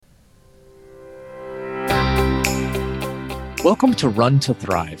Welcome to Run to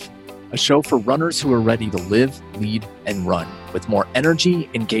Thrive, a show for runners who are ready to live, lead, and run with more energy,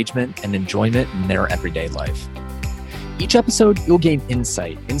 engagement, and enjoyment in their everyday life. Each episode, you'll gain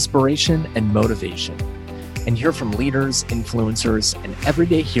insight, inspiration, and motivation, and hear from leaders, influencers, and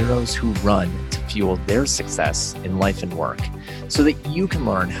everyday heroes who run to fuel their success in life and work so that you can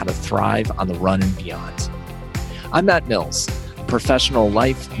learn how to thrive on the run and beyond. I'm Matt Mills, a professional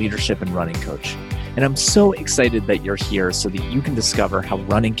life, leadership, and running coach. And I'm so excited that you're here so that you can discover how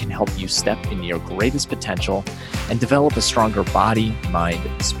running can help you step into your greatest potential and develop a stronger body, mind,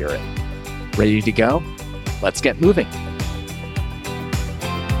 and spirit. Ready to go? Let's get moving.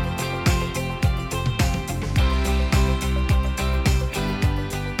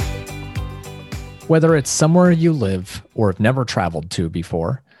 Whether it's somewhere you live or have never traveled to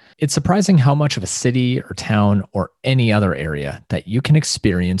before, it's surprising how much of a city or town or any other area that you can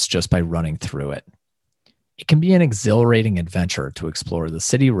experience just by running through it. It can be an exhilarating adventure to explore the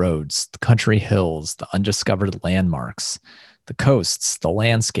city roads, the country hills, the undiscovered landmarks, the coasts, the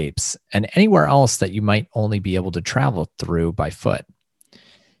landscapes, and anywhere else that you might only be able to travel through by foot.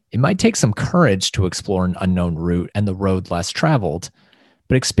 It might take some courage to explore an unknown route and the road less traveled,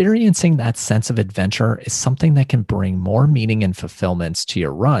 but experiencing that sense of adventure is something that can bring more meaning and fulfillment to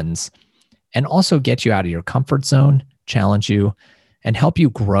your runs and also get you out of your comfort zone, challenge you, and help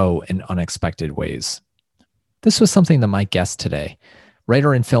you grow in unexpected ways. This was something that my guest today,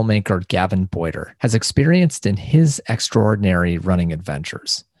 writer and filmmaker Gavin Boyder, has experienced in his extraordinary running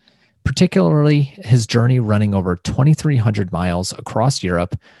adventures, particularly his journey running over 2,300 miles across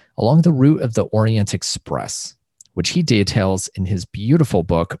Europe along the route of the Orient Express, which he details in his beautiful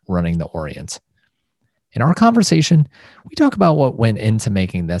book, Running the Orient. In our conversation, we talk about what went into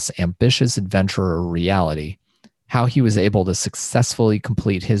making this ambitious adventure a reality, how he was able to successfully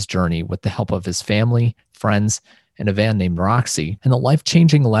complete his journey with the help of his family, friends, and a van named Roxy, and the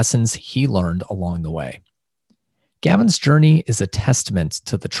life-changing lessons he learned along the way. Gavin's journey is a testament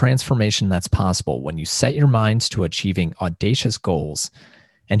to the transformation that's possible when you set your mind to achieving audacious goals,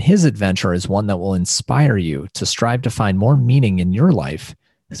 and his adventure is one that will inspire you to strive to find more meaning in your life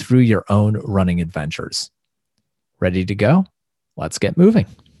through your own running adventures. Ready to go? Let's get moving.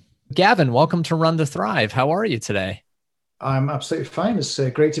 Gavin, welcome to Run to Thrive. How are you today? I'm absolutely fine. It's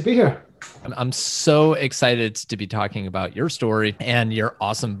great to be here. I'm so excited to be talking about your story and your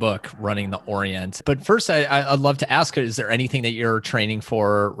awesome book, Running the Orient. But first, I'd love to ask, is there anything that you're training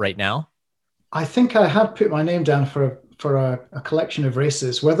for right now? I think I had put my name down for a collection of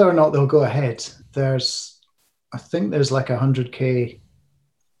races. Whether or not they'll go ahead, I think there's like 100K.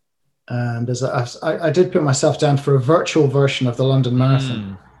 And I did put myself down for a virtual version of the London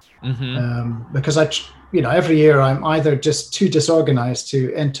Marathon. Because every year I'm either just too disorganized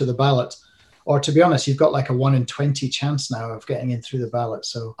to enter the ballot, or to be honest, you've got like a 1 in 20 chance now of getting in through the ballot.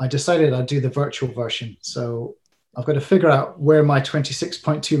 So I decided I'd do the virtual version. So I've got to figure out where my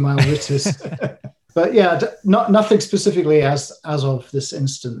 26.2 mile route is. But yeah, nothing specifically as of this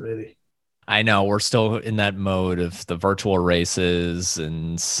instant, really. I know we're still in that mode of the virtual races,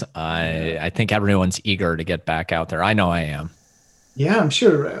 and I think everyone's eager to get back out there. I know I am. Yeah, I'm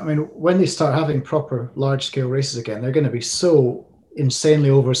sure. I mean, when they start having proper large-scale races again, they're going to be so insanely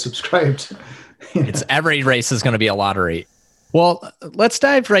oversubscribed. It's every race is going to be a lottery. Well, let's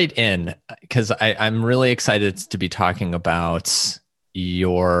dive right in, because I'm really excited to be talking about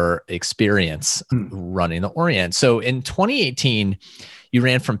your experience running the Orient. So in 2018, you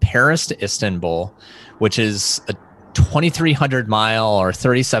ran from Paris to Istanbul, which is a 2,300 mile or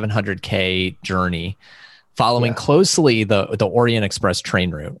 3,700K journey, following closely the Orient Express train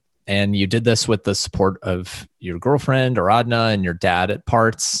route. And you did this with the support of your girlfriend, Aradna, and your dad at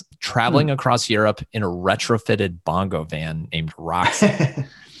parts, traveling across Europe in a retrofitted bongo van named Roxy.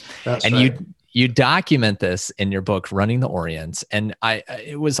 That's and right. You document this in your book, Running the Orient. And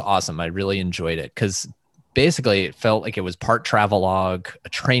it was awesome. I really enjoyed it because basically it felt like it was part travelogue, a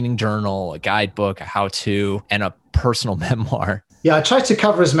training journal, a guidebook, a how-to, and a personal memoir. Yeah, I tried to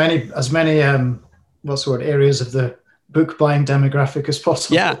cover as many areas of the book buying demographic as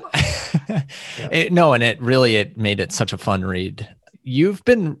possible. Yeah. It made it such a fun read. You've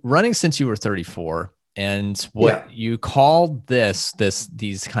been running since you were 34, and what you called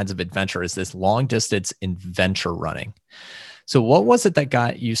these kinds of adventure is this long distance adventure running. So what was it that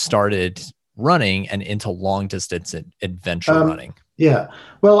got you started running and into long distance adventure running? Yeah.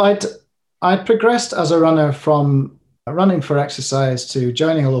 Well, I'd progressed as a runner from running for exercise to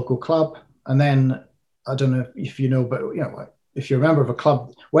joining a local club, and then I don't know if you know, but if you're a member of a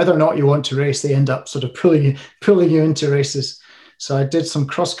club, whether or not you want to race, they end up sort of pulling you into races. So I did some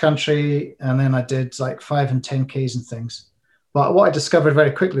cross country, and then I did like 5 and 10Ks and things. But what I discovered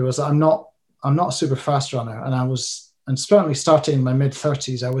very quickly was that I'm not a super fast runner, and certainly starting in my mid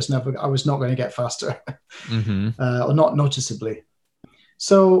 30s, I was not going to get faster, or not noticeably.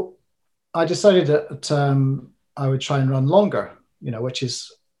 So I decided that I would try and run longer, which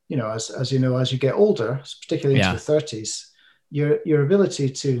is, as you know, as you get older, particularly into your 30s, your ability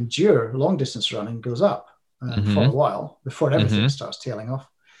to endure long distance running goes up for a while before everything starts tailing off.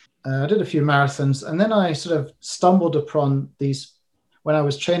 I did a few marathons, and then I sort of stumbled upon these, when I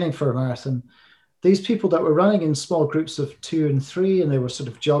was training for a marathon, these people that were running in small groups of 2 and 3, and they were sort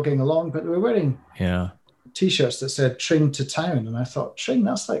of jogging along, but they were wearing T-shirts that said Tring to Town. And I thought, Tring,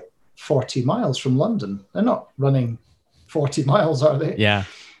 that's like 40 miles from London. They're not running 40 miles, are they? Yeah.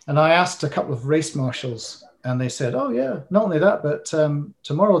 And I asked a couple of race marshals, and they said, oh, yeah, not only that, but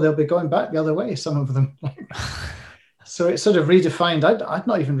tomorrow they'll be going back the other way, some of them. So it sort of redefined. I'd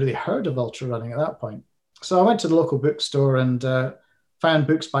not even really heard of ultra running at that point. So I went to the local bookstore and found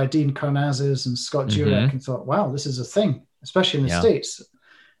books by Dean Karnazes and Scott Jurek and thought, wow, this is a thing, especially in the States.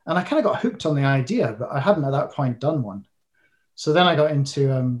 And I kind of got hooked on the idea, but I hadn't at that point done one. So then I got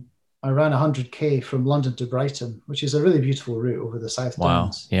into, I ran 100K from London to Brighton, which is a really beautiful route over the South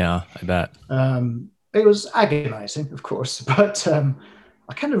Downs. Yeah, I bet. It was agonizing, of course, but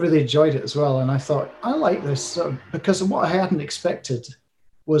I kind of really enjoyed it as well. And I thought, I like this because what I hadn't expected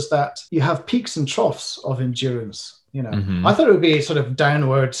was that you have peaks and troughs of endurance. I thought it would be a sort of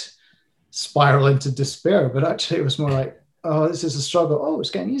downward spiral into despair, but actually it was more like, oh, this is a struggle. Oh, it's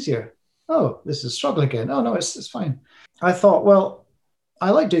getting easier. Oh, this is a struggle again. Oh, no, it's fine. I thought, well,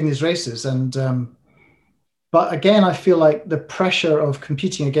 I like doing these races. But again, I feel like the pressure of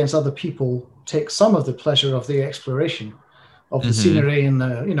competing against other people takes some of the pleasure of the exploration of the scenery and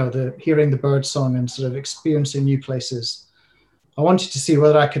the hearing the bird song and sort of experiencing new places. I wanted to see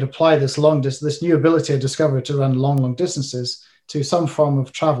whether I could apply this new ability I discovered to run long distances to some form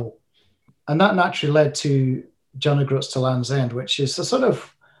of travel. And that naturally led to John O'Groats to Land's End, which is a sort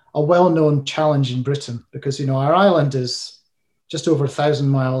of a well-known challenge in Britain because, our island is just over 1,000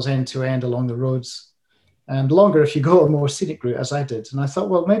 miles end to end along the roads and longer if you go a more scenic route, as I did. And I thought,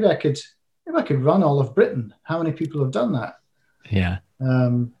 well, maybe I could run all of Britain. How many people have done that? Yeah.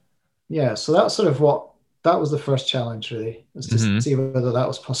 So that's sort of that was the first challenge, really, was to see whether that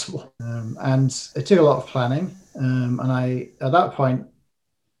was possible. And it took a lot of planning. And at that point,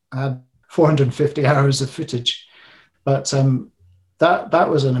 I had 450 hours of footage, but that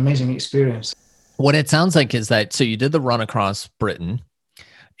was an amazing experience. What it sounds like is that, so you did the run across Britain,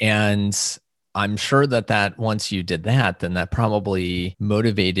 and I'm sure that once you did that, then that probably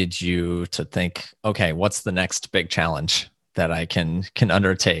motivated you to think, okay, what's the next big challenge that I can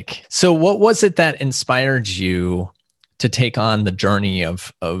undertake? So what was it that inspired you to take on the journey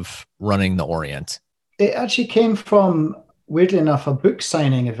of running the Orient? It actually came from, weirdly enough, a book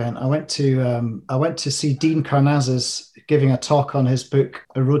signing event. I went to see Dean Karnazes giving a talk on his book,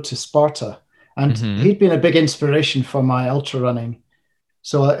 A Road to Sparta. And he'd been a big inspiration for my ultra running.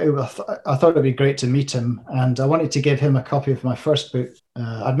 So I thought it'd be great to meet him. And I wanted to give him a copy of my first book.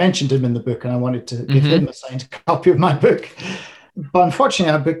 I'd mentioned him in the book and I wanted to give him a signed copy of my book. But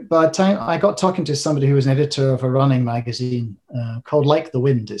unfortunately, by the time I got talking to somebody who was an editor of a running magazine called Like the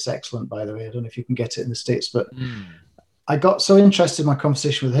Wind. It's excellent, by the way. I don't know if you can get it in the States, but I got so interested in my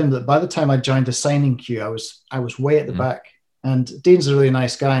conversation with him that by the time I joined the signing queue, I was way at the back. And Dean's a really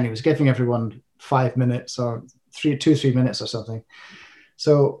nice guy, and he was giving everyone 5 minutes or 3 minutes or something.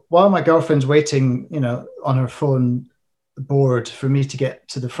 So while my girlfriend's waiting, on her phone board for me to get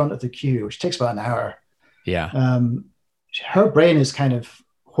to the front of the queue, which takes about an hour. Yeah. Her brain is kind of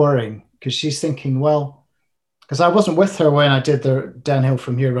whirring because she's thinking, well, because I wasn't with her when I did the downhill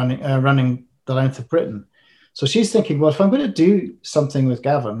from here running the length of Britain. So she's thinking, well, if I'm going to do something with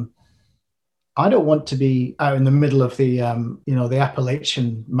Gavin, I don't want to be out in the middle of the, the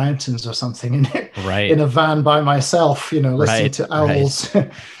Appalachian Mountains or something in a van by myself, listening to owls.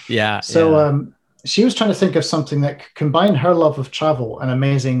 Right. Yeah. So she was trying to think of something that could combine her love of travel and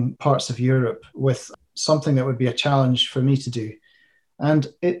amazing parts of Europe with something that would be a challenge for me to do. And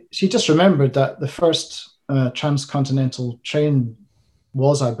she just remembered that the first transcontinental train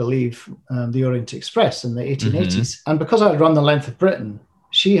was, I believe, the Orient Express in the 1880s. And because I'd run the length of Britain,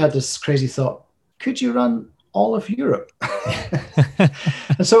 she had this crazy thought, could you run all of Europe?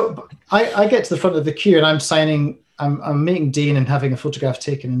 And so I get to the front of the queue and I'm signing, I'm meeting Dean and having a photograph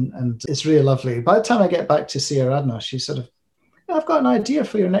taken, and it's really lovely. By the time I get back to Sierra Adno, she's sort of, I've got an idea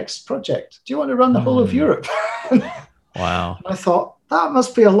for your next project. Do you want to run the whole of Europe? Wow. And I thought, that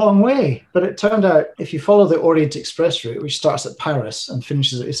must be a long way. But it turned out if you follow the Orient Express route, which starts at Paris and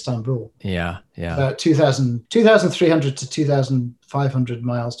finishes at Istanbul, Yeah. about 2,300 to 2,500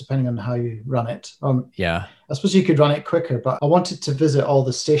 miles, depending on how you run it. Yeah. I suppose you could run it quicker, but I wanted to visit all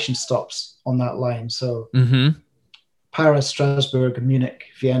the station stops on that line. So Paris, Strasbourg, Munich,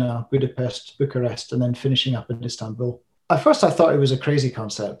 Vienna, Budapest, Bucharest, and then finishing up in Istanbul. At first, I thought it was a crazy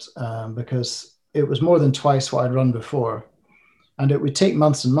concept because it was more than twice what I'd run before, and it would take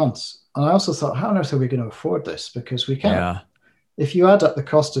months and months. And I also thought, how on earth are we going to afford this? Because we can't. Yeah. If you add up the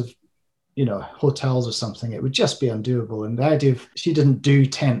cost of, hotels or something, it would just be undoable. And the idea of she didn't do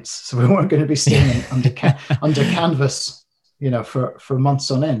tents, so we weren't going to be staying under canvas, for months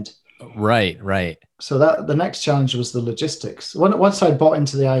on end. Right. So that the next challenge was the logistics. Once I bought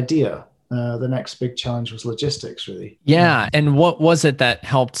into the idea, the next big challenge was logistics, really. Yeah. And what was it that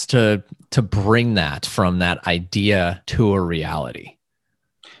helped to bring that from that idea to a reality?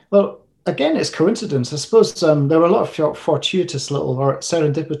 Well, again, it's coincidence. I suppose there were a lot of fortuitous little or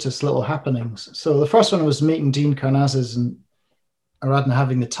serendipitous little happenings. So the first one was meeting Dean Karnazes and Aradna,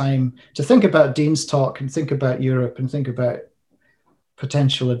 having the time to think about Dean's talk and think about Europe and think about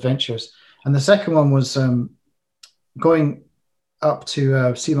potential adventures. And the second one was going up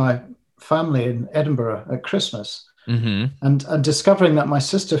to see my family in Edinburgh at Christmas, and discovering that my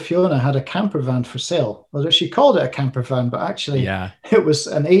sister Fiona had a camper van for sale. Well, she called it a camper van, but actually it was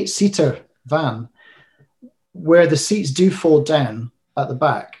an 8-seater van where the seats do fold down at the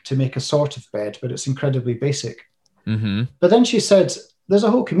back to make a sort of bed, but it's incredibly basic. But then she said, there's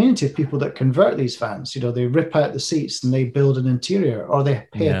a whole community of people that convert these vans. They rip out the seats and they build an interior, or they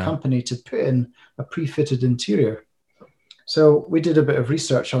pay a company to put in a pre-fitted interior. So we did a bit of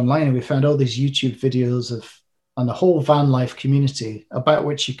research online and we found all these YouTube videos on the whole van life community, about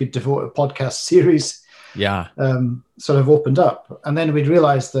which you could devote a podcast series. Sort of opened up. And then we'd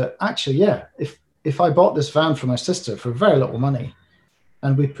realized that actually, if I bought this van for my sister for very little money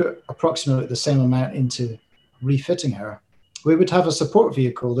and we put approximately the same amount into refitting her, we would have a support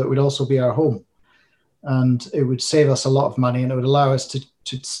vehicle that would also be our home. And it would save us a lot of money, and it would allow us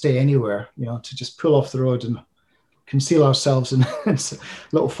to stay anywhere, to just pull off the road and conceal ourselves in a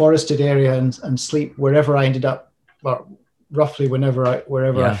little forested area and sleep wherever I ended up, or roughly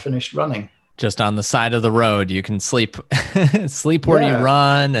wherever I finished running. Just on the side of the road, you can sleep where you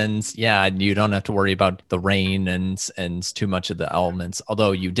run, and you don't have to worry about the rain and too much of the elements.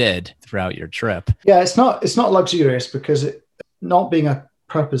 Although you did throughout your trip. Yeah, it's not luxurious because not being a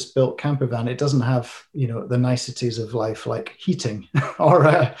purpose-built camper van, it doesn't have the niceties of life like heating or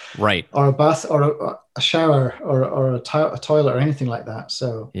a bath or a shower or a toilet or anything like that.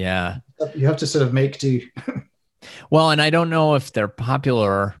 So you have to sort of make do. Well, and I don't know if they're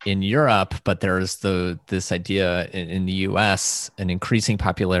popular in Europe, but there's this idea in the US, an increasing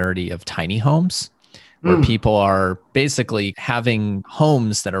popularity of tiny homes, where people are basically having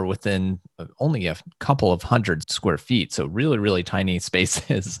homes that are within only a couple of 100 square feet. So really, really tiny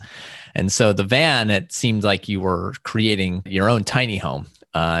spaces. And so the van, it seemed like you were creating your own tiny home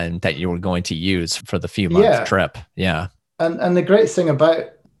and that you were going to use for the few month trip. Yeah. And the great thing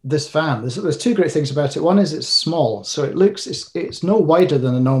about this van, there's two great things about it. One is it's small. So it's no wider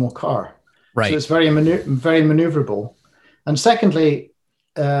than a normal car. Right. So it's very maneuverable. And secondly,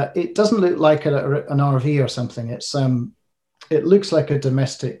 it doesn't look like an RV or something. It looks like a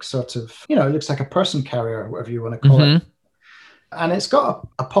domestic sort of, it looks like a person carrier, whatever you want to call it. And it's got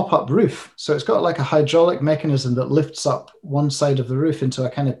a pop-up roof. So it's got like a hydraulic mechanism that lifts up one side of the roof into a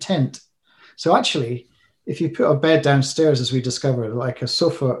kind of tent. So actually, if you put a bed downstairs, as we discovered, like a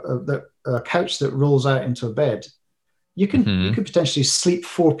sofa, a couch that rolls out into a bed, you could potentially sleep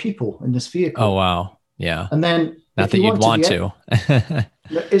 4 people in this vehicle. Oh, wow. Yeah. And then not that you'd want to.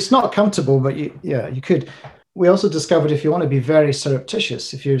 It's not comfortable, but you could. We also discovered if you want to be very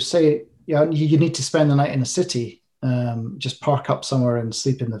surreptitious, if you say you need to spend the night in a city, just park up somewhere and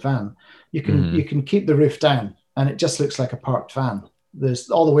sleep in the van, you can keep the roof down and it just looks like a parked van.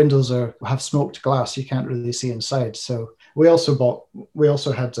 All the windows have smoked glass, you can't really see inside. So we also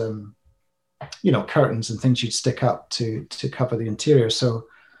had curtains and things you'd stick up to cover the interior. So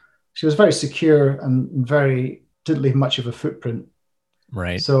she was very secure and didn't leave much of a footprint.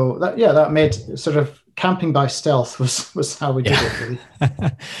 Right. So that made sort of camping by stealth was how we did it,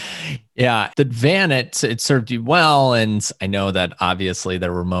 really. Yeah. The van, it served you well. And I know that obviously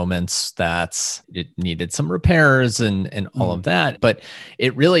there were moments that it needed some repairs and all of that, but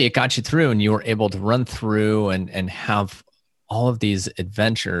it got you through and you were able to run through and have all of these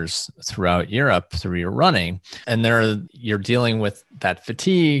adventures throughout Europe through your running, and you're dealing with that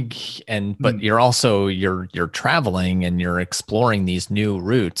fatigue, but you're traveling and you're exploring these new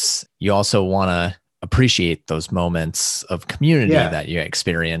routes. You also want to appreciate those moments of community that you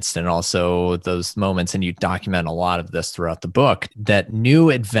experienced, and also those moments, and you document a lot of this throughout the book, that new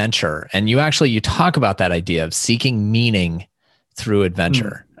adventure. And you talk about that idea of seeking meaning through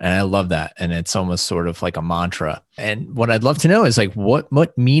adventure. And I love that. And it's almost sort of like a mantra. And what I'd love to know is like,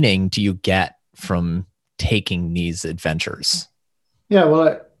 what meaning do you get from taking these adventures? Yeah,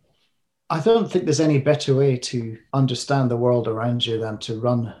 well, I don't think there's any better way to understand the world around you than to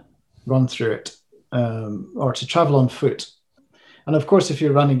run through it. Or to travel on foot. And of course, if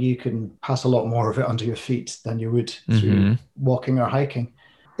you're running, you can pass a lot more of it under your feet than you would through walking or hiking.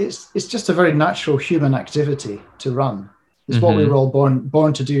 It's just a very natural human activity to run. It's what we were all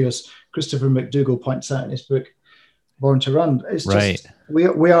born to do, as Christopher McDougall points out in his book, Born to Run. It's just,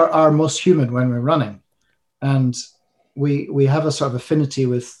 we are our most human when we're running. And we have a sort of affinity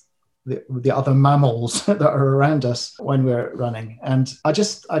with the other mammals that are around us when we're running. And I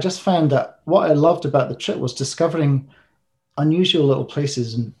just found that what I loved about the trip was discovering unusual little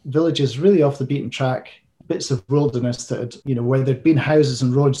places and villages really off the beaten track, bits of wilderness that had, where there'd been houses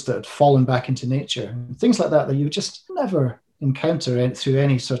and roads that had fallen back into nature, and things like that you just never encounter through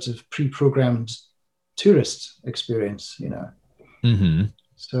any sort of pre-programmed tourist experience,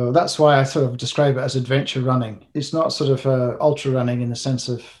 So that's why I sort of describe it as adventure running. It's not sort of ultra running in the sense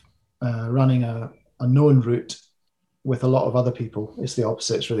of running a known route with a lot of other people. It's the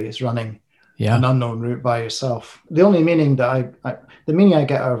opposite, really. It's running an unknown route by yourself. The only meaning that the meaning I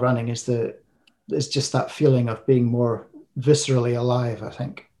get out of running is just that feeling of being more viscerally alive, I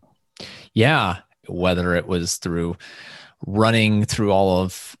think. Yeah. Whether it was through running through all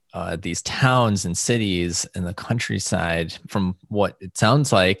of these towns and cities in the countryside, from what it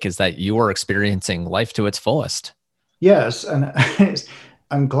sounds like is that you were experiencing life to its fullest. Yes. And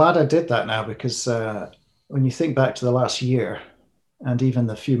I'm glad I did that now, because when you think back to the last year and even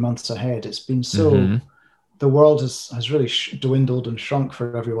the few months ahead, it's been so, the world has really dwindled and shrunk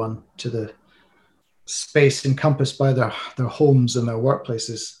for everyone to the space encompassed by their homes and their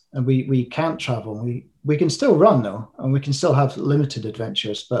workplaces. And we can't travel. We can still run though, and we can still have limited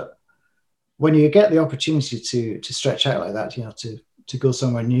adventures. But when you get the opportunity to stretch out like that, to go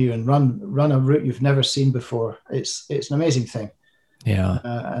somewhere new and run a route you've never seen before, it's an amazing thing. Yeah.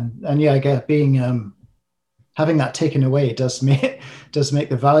 And I guess having that taken away does make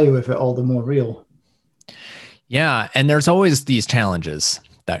the value of it all the more real. Yeah. And there's always these challenges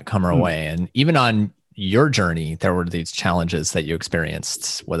that come our way. And even on your journey, there were these challenges that you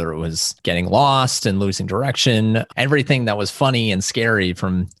experienced, whether it was getting lost and losing direction, everything that was funny and scary,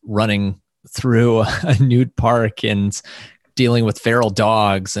 from running through a nude park and dealing with feral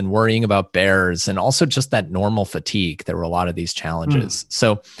dogs and worrying about bears, and also just that normal fatigue. There were a lot of these challenges.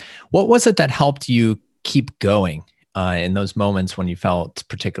 So what was it that helped you keep going in those moments when you felt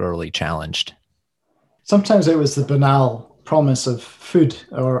particularly challenged? Sometimes it was the banal promise of food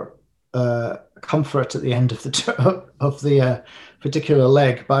or comfort at the end of the particular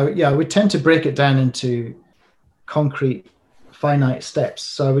leg. But we tend to break it down into concrete, finite steps.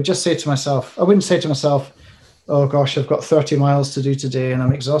 So I would just say to myself, I wouldn't say to myself, oh gosh, I've got 30 miles to do today and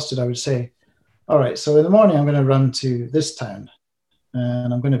I'm exhausted. I would say, all right, so in the morning I'm going to run to this town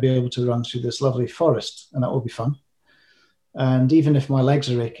and I'm going to be able to run through this lovely forest, and that will be fun. And even if my legs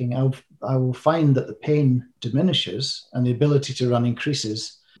are aching, I will find that the pain diminishes and the ability to run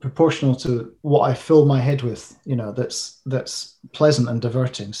increases proportional to what I fill my head with, that's pleasant and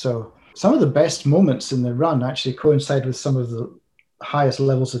diverting. So some of the best moments in the run actually coincide with some of the highest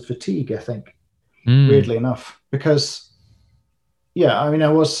levels of fatigue, I think, weirdly enough, because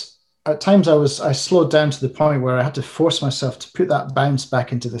I slowed down to the point where I had to force myself to put that bounce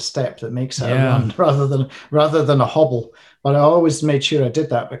back into the step that makes it a run rather than a hobble. But I always made sure I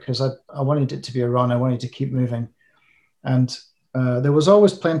did that because I wanted it to be a run. I wanted to keep moving. And there was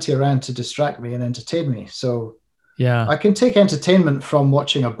always plenty around to distract me and entertain me. So I can take entertainment from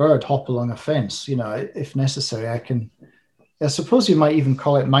watching a bird hop along a fence, if necessary. I suppose you might even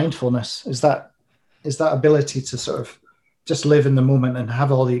call it mindfulness. Is that ability to sort of just live in the moment and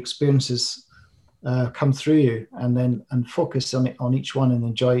have all the experiences come through you, and focus on each one and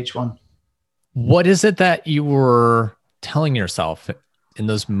enjoy each one. What is it that you were telling yourself in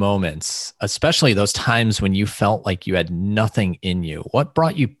those moments, especially those times when you felt like you had nothing in you? What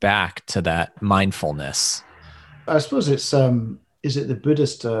brought you back to that mindfulness? I suppose it's is it the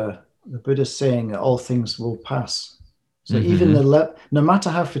Buddhist saying that all things will pass. So even no matter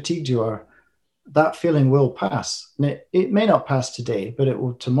how fatigued you are, that feeling will pass. And it may not pass today, but it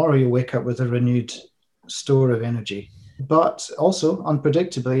will tomorrow. You'll wake up with a renewed store of energy. But also,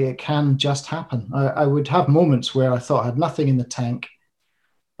 unpredictably, it can just happen. I would have moments where I thought I had nothing in the tank,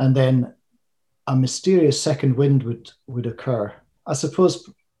 and then a mysterious second wind would occur. I suppose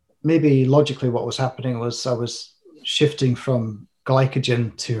maybe logically what was happening was I was shifting from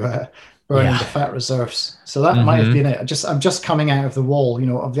glycogen to burning the fat reserves. So that might have been it. I'm just coming out of the wall,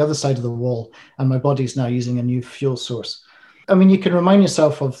 of the other side of the wall, and my body's now using a new fuel source. I mean, you can remind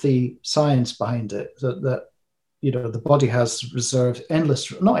yourself of the science behind it, that the body has reserves,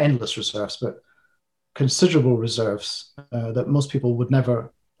 not endless reserves, but considerable reserves that most people would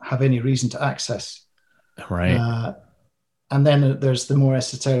never have any reason to access. Right. And then there's the more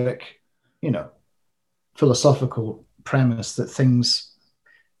esoteric, philosophical premise that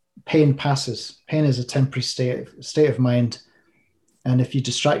pain passes. Pain is a temporary state of mind. And if you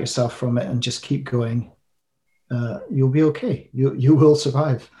distract yourself from it and just keep going, you'll be okay. You will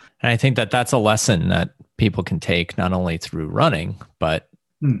survive. And I think that's a lesson that people can take not only through running, but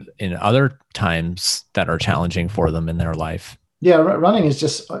in other times that are challenging for them in their life. Yeah, running is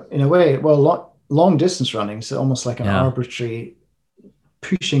just, in a way, long distance running is almost like an arbitrary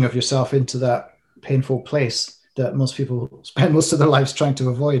pushing of yourself into that painful place that most people spend most of their lives trying to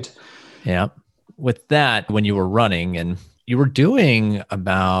avoid. Yeah. With that, when you were running and you were doing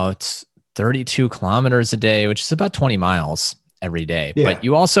about 32 kilometers a day, which is about 20 miles every day, but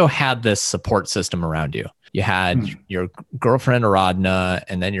you also had this support system around you. You had your girlfriend, Aradna,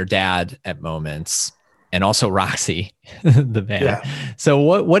 and then your dad at moments, and also Roxy, the band. Yeah. So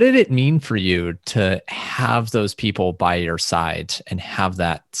what did it mean for you to have those people by your side and have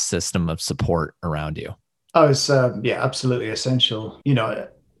that system of support around you? Oh, it's absolutely essential.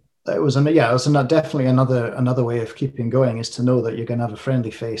 It was definitely another way of keeping going, is to know that you're going to have a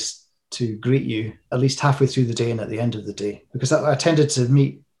friendly face to greet you at least halfway through the day and at the end of the day. Because I tended to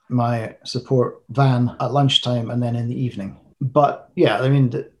meet my support van at lunchtime and then in the evening. But yeah, I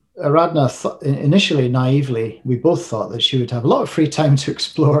mean, Aradna initially, naively, we both thought that she would have a lot of free time to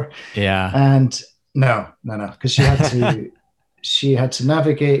explore. Yeah. And no, because she had to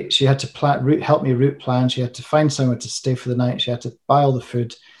navigate. She had to help me route plan. She had to find somewhere to stay for the night. She had to buy all the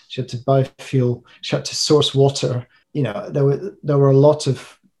food. She had to buy fuel. She had to source water. There were a lot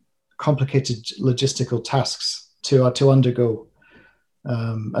of complicated logistical tasks to undergo.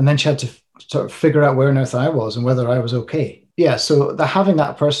 And then she had to sort of figure out where on earth I was and whether I was okay. Yeah, so having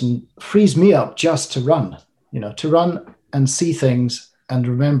that person frees me up just to run, to run and see things and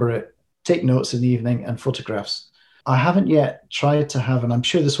remember it, take notes in the evening and photographs. I haven't yet tried to have, and I'm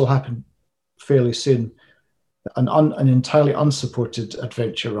sure this will happen fairly soon, an entirely unsupported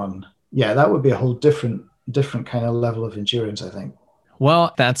adventure run. Yeah, that would be a whole different kind of level of endurance, I think.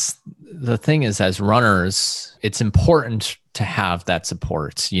 Well, that's the thing is, as runners, it's important to have that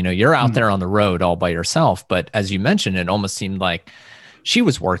support. You're out there on the road all by yourself, but as you mentioned, it almost seemed like she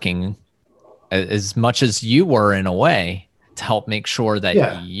was working as much as you were in a way to help make sure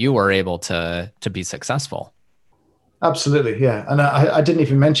that you were able to be successful. Absolutely, yeah. And I didn't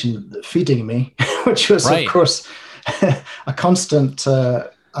even mention feeding me, which was, of course, a constant,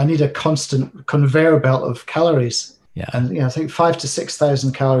 I need a constant conveyor belt of calories. Yeah. And I think 5,000 to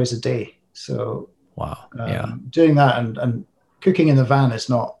 6,000 calories a day. So wow. Doing that and cooking in the van is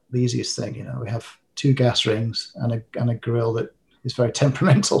not the easiest thing. We have 2 gas rings and a grill that is very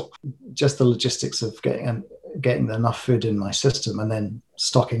temperamental. Just the logistics of getting enough food in my system and then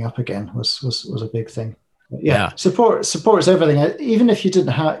stocking up again was a big thing. Yeah. Support is everything. Even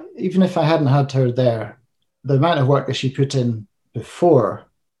if I hadn't had her there, the amount of work that she put in before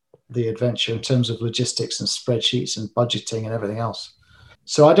the adventure in terms of logistics and spreadsheets and budgeting and everything else.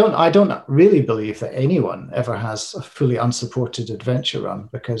 So I don't really believe that anyone ever has a fully unsupported adventure run,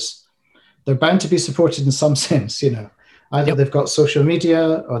 because they're bound to be supported in some sense. Either they've got social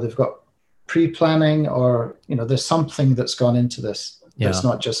media or they've got pre-planning, or there's something that's gone into this that's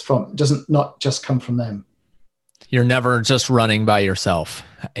not just come from them. You're never just running by yourself,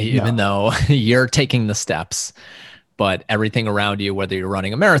 even though you're taking the steps. But everything around you, whether you're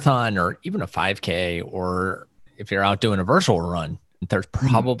running a marathon or even a 5K, or if you're out doing a virtual run, there's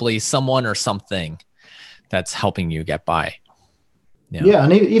probably someone or something that's helping you get by. Yeah.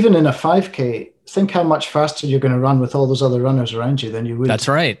 And even in a 5K, think how much faster you're going to run with all those other runners around you than you would. That's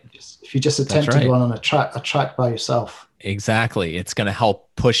right. If you just attempt to run on a track by yourself. Exactly. It's going to help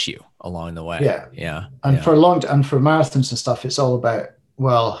push you along the way. Yeah. And for marathons and stuff, it's all about,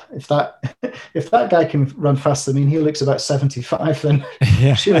 well, if that guy can run faster than me, he looks about 75, then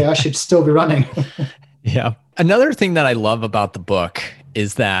surely I should still be running. Yeah. Another thing that I love about the book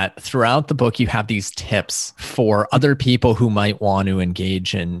is that throughout the book, you have these tips for other people who might want to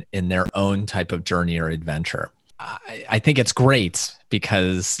engage in their own type of journey or adventure. I think it's great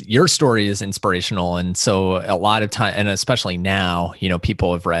because your story is inspirational. And so a lot of time, and especially now,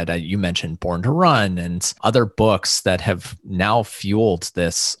 people have read, you mentioned Born to Run and other books that have now fueled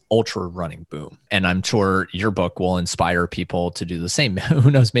this ultra running boom. And I'm sure your book will inspire people to do the same.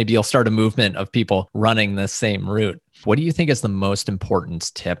 Who knows, maybe you'll start a movement of people running the same route. What do you think is the most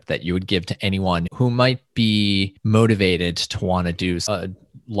important tip that you would give to anyone who might be motivated to want to do a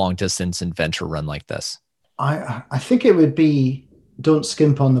long distance adventure run like this? I think it would be, don't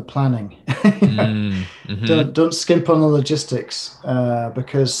skimp on the planning. Don't skimp on the logistics,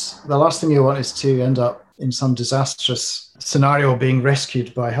 because the last thing you want is to end up in some disastrous scenario being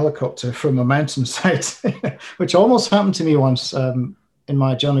rescued by a helicopter from a mountainside, which almost happened to me once in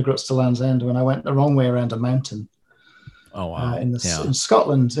my John O'Groats to Land's End when I went the wrong way around a mountain. Oh wow! In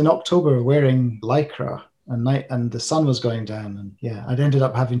Scotland in October, wearing Lycra and the sun was going down, and I'd ended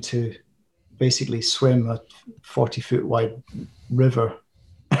up having to basically swim a 40-foot wide river.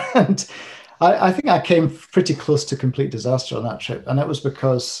 And I think I came pretty close to complete disaster on that trip. And it was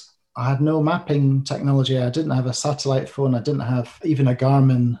because I had no mapping technology. I didn't have a satellite phone. I didn't have even a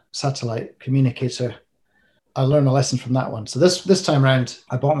Garmin satellite communicator. I learned a lesson from that one. So this time around,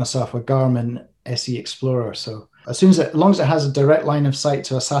 I bought myself a Garmin SE Explorer. So as long as it has a direct line of sight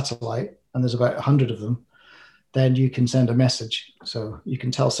to a satellite, and there's about 100 of them, then you can send a message. So you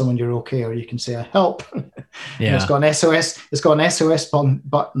can tell someone you're okay, or you can say help. Yeah. It's got an SOS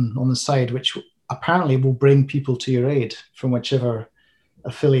button on the side, which apparently will bring people to your aid from whichever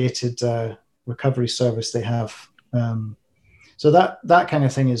affiliated recovery service they have. So that kind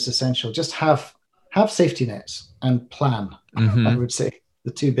of thing is essential. Just have safety nets and plan. I would say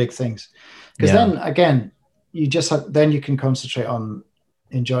the two big things, because then again, you can concentrate on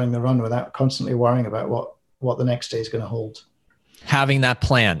enjoying the run without constantly worrying about what the next day is going to hold. Having that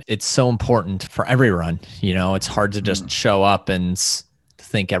plan, it's so important for every run. It's hard to just show up and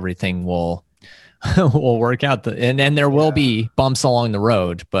think everything will work out. And there will be bumps along the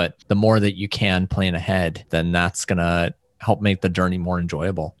road, but the more that you can plan ahead, then that's going to help make the journey more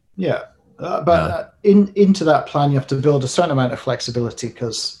enjoyable. Yeah. Into that plan, you have to build a certain amount of flexibility,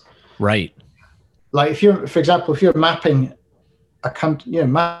 because right. Like for example, if you're mapping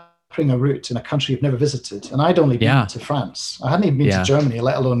a route in a country you've never visited, and I'd only been to France. I hadn't even been to Germany,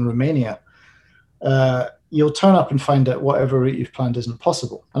 let alone Romania. You'll turn up and find that whatever route you've planned isn't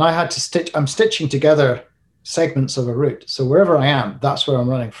possible. And I'm stitching together segments of a route. So wherever I am, that's where I'm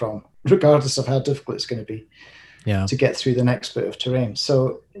running from, regardless of how difficult it's going to be to get through the next bit of terrain.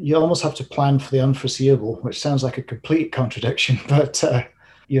 So you almost have to plan for the unforeseeable, which sounds like a complete contradiction, but I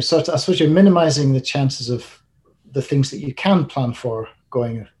suppose you're minimizing the chances of the things that you can plan for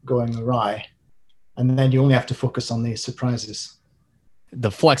going awry, and then you only have to focus on these surprises.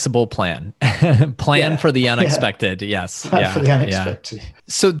 The flexible plan for the unexpected. Yes. For the unexpected. Yeah.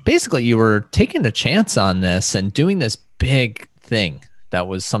 So basically you were taking a chance on this and doing this big thing that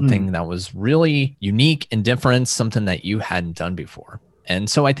was something that was really unique and different, something that you hadn't done before. And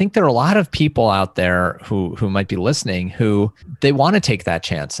so I think there are a lot of people out there who might be listening who they want to take that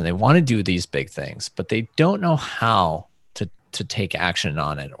chance and they want to do these big things, but they don't know how to take action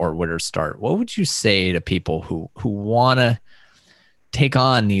on it or where to start. What would you say to people who want to take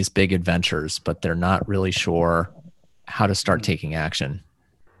on these big adventures, but they're not really sure how to start taking action?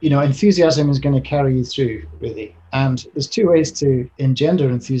 Enthusiasm is going to carry you through, really. And there's two ways to engender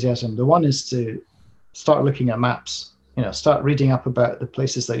enthusiasm. The one is to start looking at maps, start reading up about the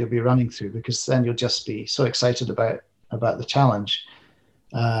places that you'll be running through, because then you'll just be so excited about the challenge.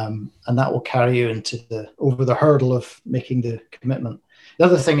 And that will carry you over the hurdle of making the commitment. The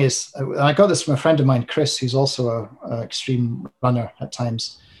other thing is, I got this from a friend of mine, Chris, who's also an extreme runner at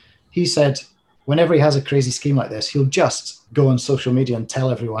times. He said, whenever he has a crazy scheme like this, he'll just go on social media and tell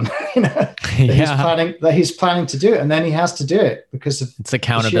everyone that he's planning to do it, and then he has to do it because of it's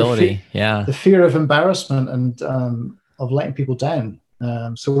accountability. The fear of embarrassment and of letting people down.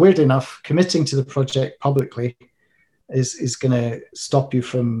 So weirdly enough, committing to the project publicly is going to stop you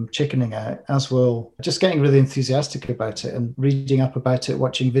from chickening out, as well just getting really enthusiastic about it and reading up about it,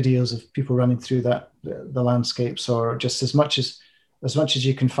 watching videos of people running through the landscapes, or just as much as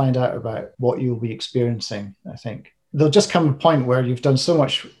you can find out about what you'll be experiencing. I think there'll just come a point where you've done so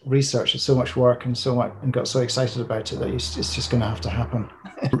much research and so much work and got so excited about it that it's just going to have to happen.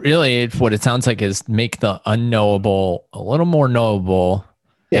 Really, what it sounds like is make the unknowable a little more knowable,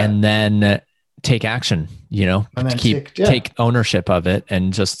 and then take action, And then take ownership of it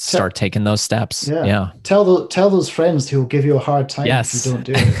and just start taking those steps. Yeah. Tell those friends who will give you a hard time if you don't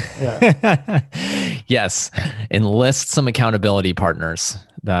do it. Yeah. Yes. Enlist some accountability partners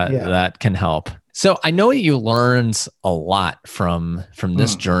that can help. So I know you learned a lot from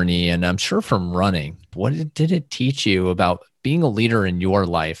this journey, and I'm sure from running. What did it teach you about being a leader in your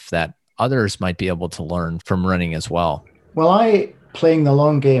life that others might be able to learn from running as well? Well, playing the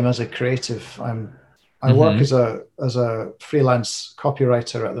long game as a creative, I work as a freelance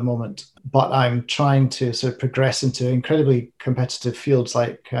copywriter at the moment, but I'm trying to sort of progress into incredibly competitive fields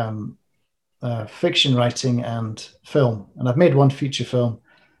like fiction writing and film. And I've made one feature film.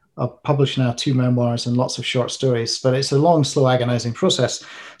 I've published now 2 memoirs and lots of short stories, but it's a long, slow, agonizing process.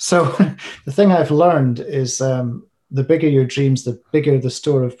 So the thing I've learned is the bigger your dreams, the bigger the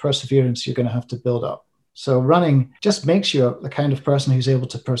store of perseverance you're going to have to build up. So running just makes you the kind of person who's able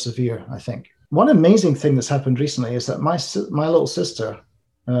to persevere, I think. One amazing thing that's happened recently is that my little sister,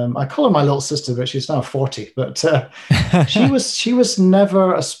 I call her my little sister, but she's now 40, but she was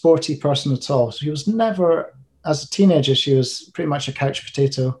never a sporty person at all. She was never, as a teenager, she was pretty much a couch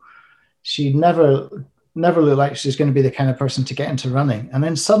potato. She never looked like she was going to be the kind of person to get into running. And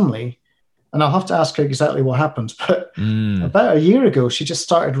then suddenly, and I'll have to ask her exactly what happened, but about a year ago, she just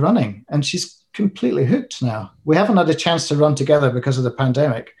started running and she's completely hooked now. We haven't had a chance to run together because of the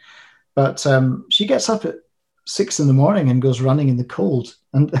pandemic, but she gets up at 6 a.m. and goes running in the cold.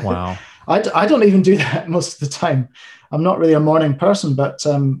 And wow. I don't even do that most of the time. I'm not really a morning person, but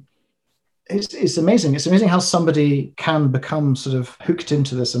it's amazing. It's amazing how somebody can become sort of hooked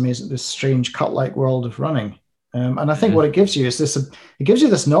into this strange cult-like world of running. And I think what it gives you is it gives you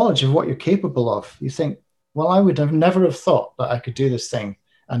this knowledge of what you're capable of. You think, well, I would have never have thought that I could do this thing.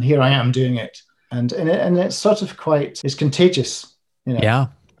 And here I am doing it. And it's sort of it's contagious. Yeah.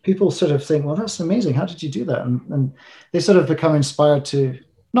 People sort of think, well, that's amazing. How did you do that? And they sort of become inspired to,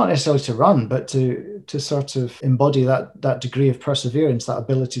 not necessarily to run, but to sort of embody that degree of perseverance, that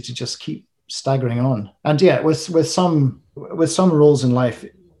ability to just keep staggering on. And yeah, with some roles in life,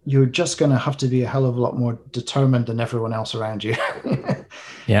 you're just going to have to be a hell of a lot more determined than everyone else around you.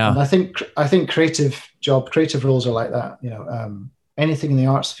 Yeah. And I think creative roles are like that. Anything in the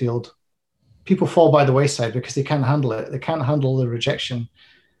arts field, people fall by the wayside because they can't handle it. They can't handle the rejection,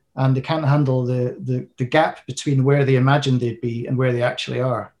 and they can't handle the gap between where they imagined they'd be and where they actually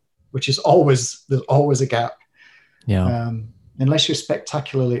are, which is there's always a gap. Yeah. Unless you're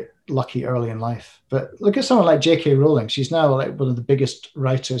spectacularly lucky early in life. But look at someone like J.K. Rowling. She's now like one of the biggest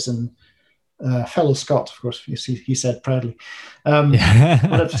writers, and fellow Scot, of course, he said proudly.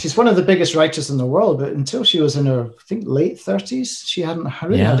 She's one of the biggest writers in the world, but until she was in her, I think, late 30s, she hadn't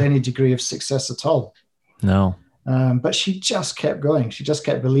really had any degree of success at all. No. But she just kept going. She just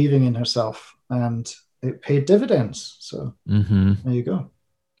kept believing in herself, and it paid dividends. So there you go.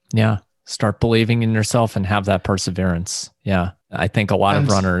 Yeah. Start believing in yourself and have that perseverance. Yeah. I think a lot of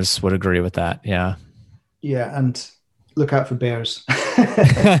runners would agree with that. Yeah. Yeah. And look out for bears.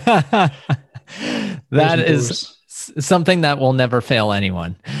 That is something that will never fail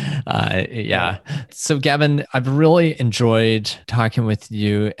anyone. Yeah. So Gavin, I've really enjoyed talking with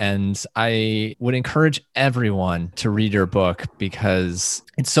you, and I would encourage everyone to read your book because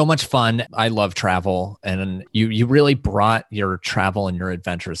it's so much fun. I love travel, and you really brought your travel and your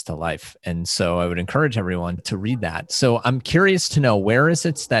adventures to life. And so I would encourage everyone to read that. So I'm curious to know, where is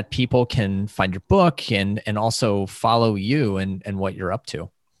it that people can find your book and also follow you and what you're up to?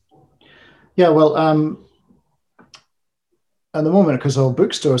 Yeah, well, at the moment, because all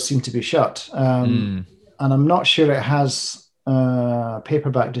bookstores seem to be shut, and I'm not sure it has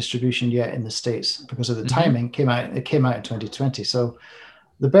paperback distribution yet in the States because of the timing. It came out in 2020, so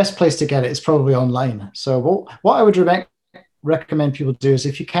the best place to get it is probably online. So what I would recommend people do is,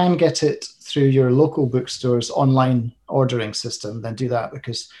 if you can get it through your local bookstore's online ordering system, then do that,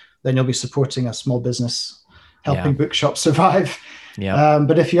 because then you'll be supporting a small business, helping bookshops survive. Yeah.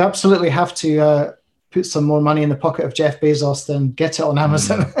 But if you absolutely have to put some more money in the pocket of Jeff Bezos, then get it on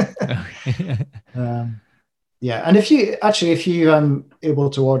Amazon. And if you able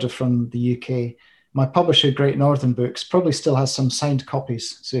to order from the UK, my publisher, Great Northern Books, probably still has some signed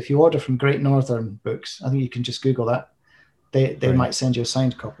copies. So if you order from Great Northern Books, I think you can just Google that. They might send you a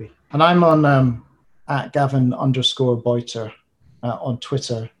signed copy. And I'm on at Gavin_Boiter on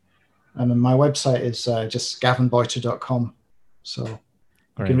Twitter. And my website is just gavinboiter.com. So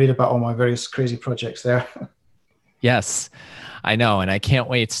you can read about all my various crazy projects there. Yes, I know. And I can't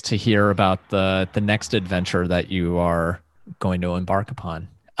wait to hear about the next adventure that you are going to embark upon.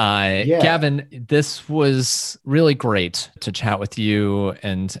 Gavin, this was really great to chat with you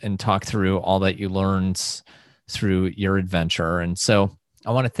and talk through all that you learned through your adventure. And so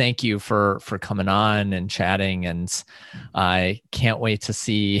I want to thank you for coming on and chatting. And I can't wait to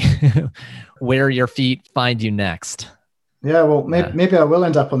see where your feet find you next. Yeah, well, maybe I will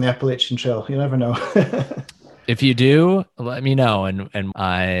end up on the Appalachian Trail. You never know. If you do, let me know, and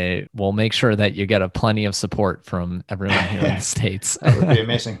I will make sure that you get plenty of support from everyone here in the States. That would be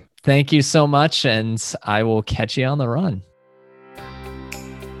amazing. Thank you so much, and I will catch you on the run.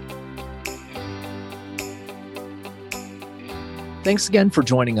 Thanks again for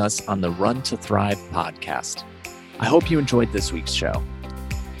joining us on the Run to Thrive podcast. I hope you enjoyed this week's show.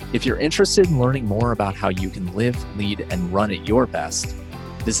 If you're interested in learning more about how you can live, lead, and run at your best,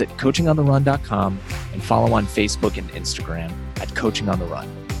 visit coachingontherun.com and follow on Facebook and Instagram at Coaching on the Run.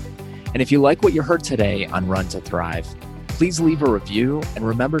 And if you like what you heard today on Run to Thrive, please leave a review and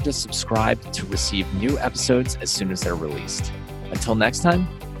remember to subscribe to receive new episodes as soon as they're released. Until next time,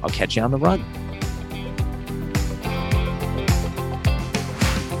 I'll catch you on the run.